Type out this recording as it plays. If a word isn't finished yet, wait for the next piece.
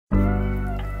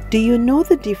Do you know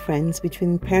the difference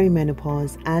between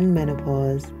perimenopause and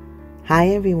menopause? Hi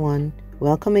everyone,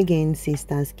 welcome again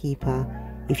Sisters Keeper.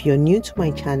 If you're new to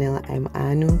my channel, I'm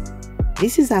Anu.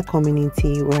 This is our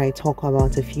community where I talk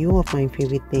about a few of my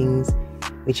favorite things,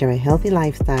 which are a healthy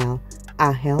lifestyle,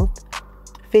 our health,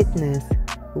 fitness,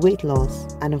 weight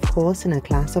loss, and of course in a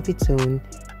class of its own,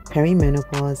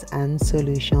 perimenopause and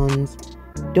solutions.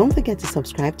 Don't forget to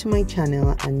subscribe to my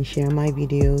channel and share my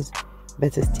videos.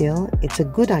 Better still, it's a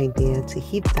good idea to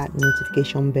hit that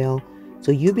notification bell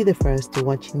so you'll be the first to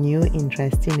watch new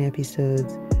interesting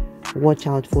episodes. Watch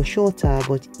out for shorter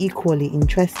but equally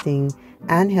interesting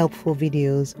and helpful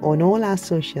videos on all our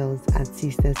socials at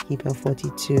Sisters Keeper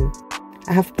 42.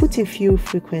 I have put a few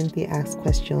frequently asked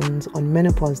questions on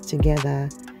menopause together,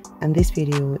 and this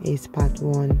video is part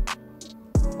 1.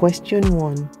 Question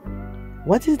 1.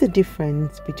 What is the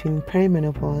difference between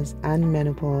perimenopause and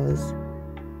menopause?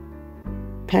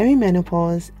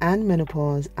 Perimenopause and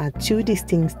menopause are two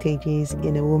distinct stages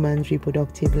in a woman's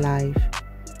reproductive life.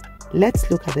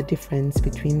 Let's look at the difference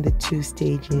between the two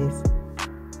stages.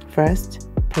 First,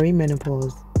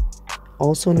 perimenopause,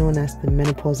 also known as the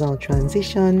menopausal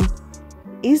transition,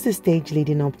 is the stage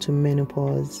leading up to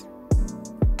menopause.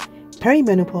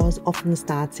 Perimenopause often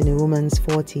starts in a woman's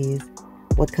 40s,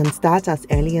 but can start as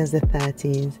early as the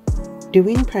 30s.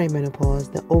 During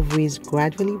perimenopause, the ovaries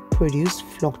gradually produce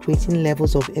fluctuating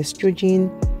levels of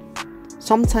estrogen,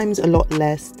 sometimes a lot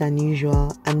less than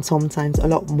usual and sometimes a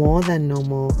lot more than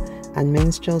normal, and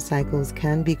menstrual cycles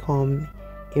can become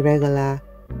irregular.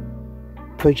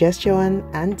 Progesterone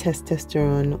and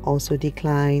testosterone also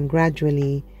decline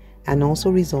gradually and also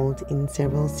result in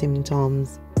several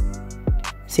symptoms.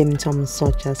 Symptoms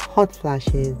such as hot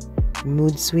flashes,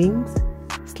 mood swings,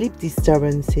 sleep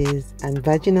disturbances, and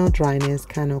vaginal dryness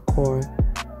can occur.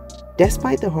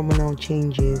 Despite the hormonal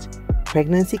changes,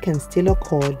 pregnancy can still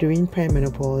occur during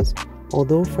perimenopause,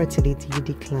 although fertility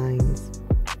declines.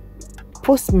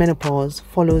 Postmenopause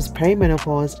follows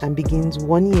perimenopause and begins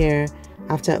 1 year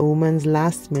after a woman's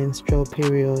last menstrual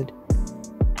period.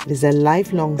 It is a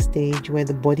lifelong stage where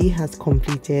the body has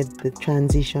completed the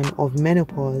transition of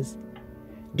menopause.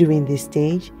 During this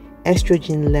stage,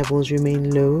 estrogen levels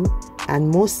remain low, and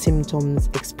most symptoms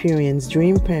experienced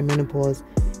during perimenopause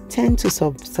tend to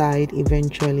subside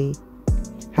eventually.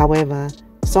 However,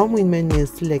 some women may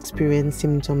still experience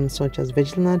symptoms such as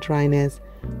vaginal dryness,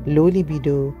 low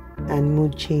libido, and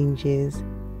mood changes.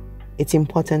 It's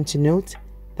important to note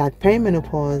that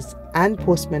perimenopause and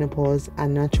postmenopause are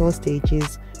natural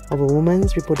stages of a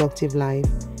woman's reproductive life,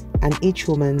 and each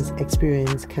woman's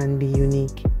experience can be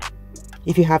unique.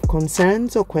 If you have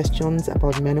concerns or questions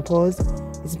about menopause,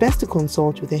 it's best to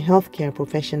consult with a healthcare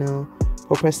professional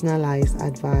for personalized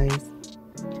advice.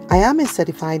 I am a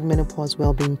certified menopause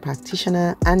well-being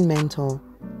practitioner and mentor.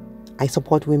 I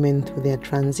support women through their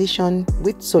transition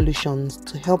with solutions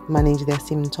to help manage their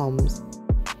symptoms.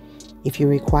 If you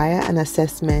require an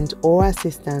assessment or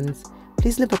assistance,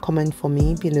 please leave a comment for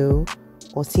me below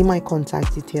or see my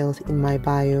contact details in my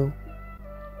bio.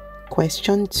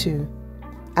 Question 2.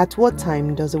 At what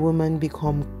time does a woman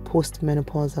become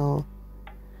postmenopausal?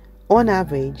 On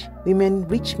average, women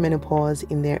reach menopause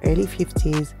in their early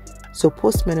 50s, so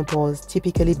postmenopause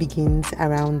typically begins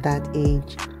around that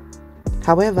age.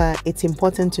 However, it's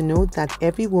important to note that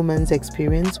every woman's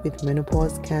experience with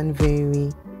menopause can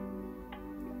vary.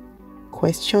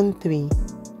 Question 3.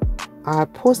 Are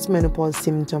postmenopause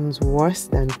symptoms worse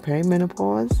than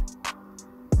perimenopause?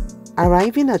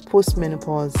 Arriving at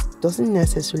postmenopause doesn't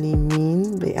necessarily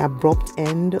mean the abrupt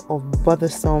end of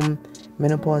bothersome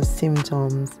menopause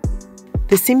symptoms.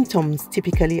 The symptoms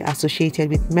typically associated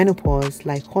with menopause,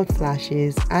 like hot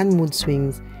flashes and mood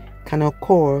swings, can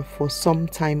occur for some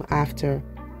time after.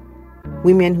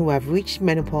 Women who have reached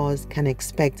menopause can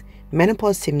expect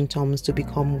menopause symptoms to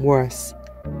become worse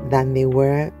than they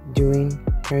were during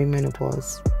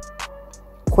perimenopause.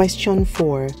 Question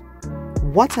 4.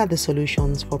 What are the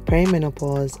solutions for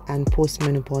perimenopause and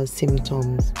postmenopause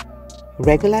symptoms?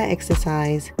 Regular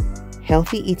exercise,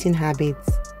 healthy eating habits,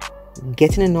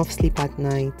 getting enough sleep at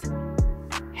night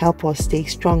help us stay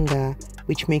stronger,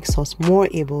 which makes us more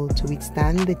able to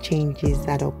withstand the changes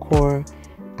that occur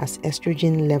as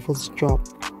estrogen levels drop.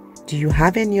 Do you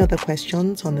have any other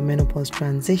questions on the menopause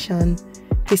transition?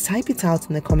 Please type it out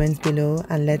in the comments below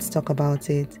and let's talk about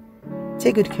it.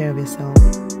 Take good care of yourself.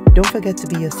 Don't forget to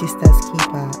be your sister's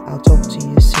keeper. I'll talk to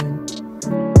you soon.